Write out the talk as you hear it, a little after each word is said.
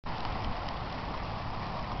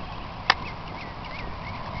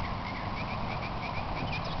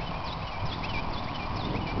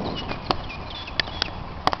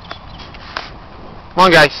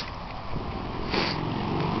Come on, guys.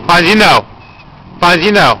 Fonzie, no.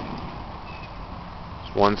 Fonzie, no.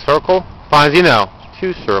 1 circle. Fonzie, no.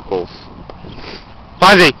 2 circles.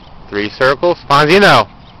 Fonzie. 3 circles. Fonzie, no.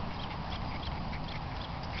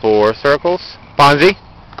 4 circles. Fonzie.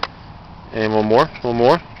 And one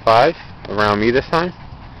more. 5. Around me this time.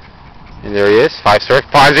 And there he is. 5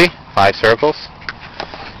 circles. Fonzie. 5 circles.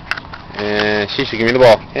 And she should give me the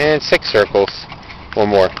ball. And 6 circles. One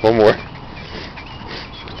more.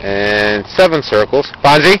 And 7 circles.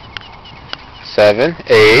 Fonzie. 7,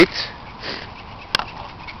 8.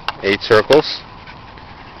 8 circles.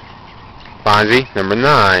 Fonzie, number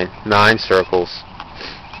 9. 9 circles.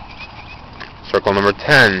 Circle number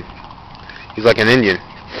 10. He's like an Indian.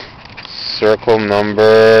 Circle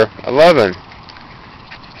number 11.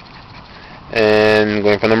 And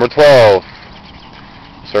going for number 12.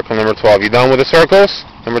 Circle number 12. You done with the circles?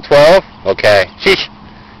 Number 12? Okay. Sheesh.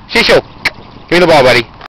 Sheesho. Give me the ball, buddy.